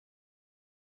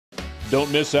Don't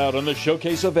miss out on the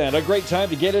showcase event. A great time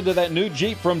to get into that new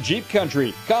Jeep from Jeep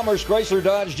Country. Commerce Chrysler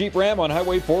Dodge Jeep Ram on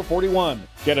Highway 441.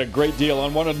 Get a great deal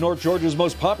on one of North Georgia's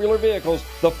most popular vehicles,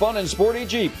 the fun and sporty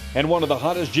Jeep. And one of the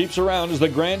hottest Jeeps around is the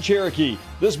Grand Cherokee.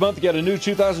 This month, get a new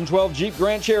 2012 Jeep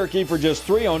Grand Cherokee for just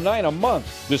 $309 a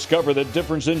month. Discover the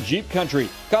difference in Jeep Country.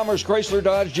 Commerce Chrysler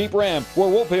Dodge Jeep Ram, where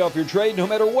we'll pay off your trade no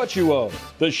matter what you owe.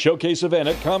 The showcase event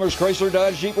at Commerce Chrysler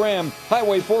Dodge Jeep Ram,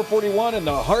 Highway 441 in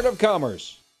the heart of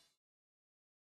Commerce.